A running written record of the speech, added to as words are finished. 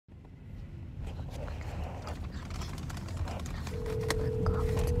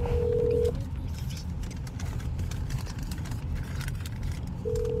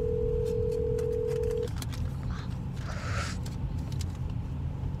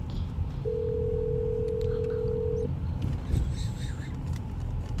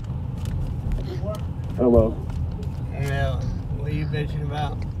Hello. Yeah, what are you bitching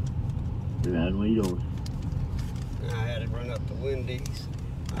about? Man, what you doing? I had to run up to Wendy's.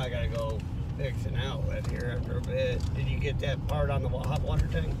 I gotta go fix an outlet here after a bit. Did you get that part on the hot water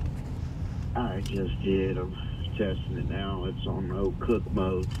tank? I just did. I'm testing it now. It's on no cook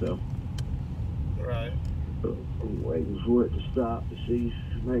mode, so Right. I'm waiting for it to stop to see,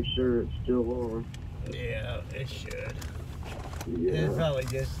 make sure it's still on. Yeah, it should. Yeah. It's probably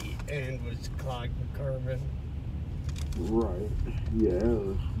just the end was clogged with carbon. Right. Yeah, it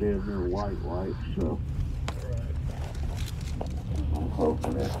was damn near white, so Right. I'm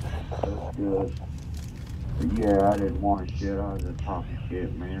hoping that's good. But yeah, I didn't want shit. I was just talking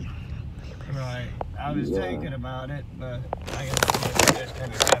shit, man. Right. I was Yeah. thinking about it, but I guess it just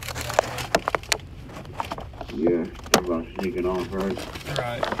kind of happened that Yeah, everybody's sneaking off, right? way.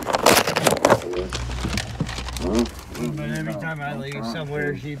 Right. Yeah. Well, But every time I leave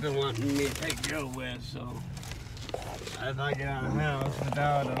somewhere, she's been wanting me to take Joe with, so if I get out of the house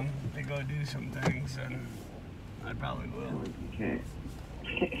without him to go do some things, then I probably will. You can't.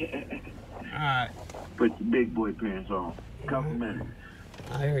 Alright. Put your big boy pants on. Couple minutes.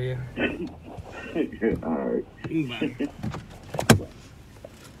 I hear you. Alright. Bye.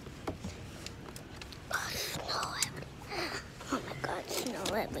 Oh my God, snow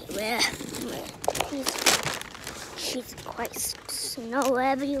everywhere. She's quite snow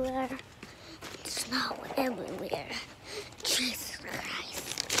everywhere. Snow everywhere. Jesus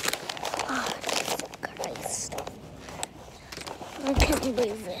Christ. Oh, Jesus Christ. I can't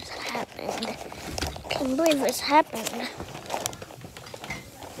believe this happened. I can't believe this happened.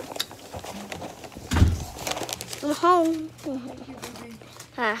 I'm home.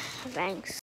 Thanks.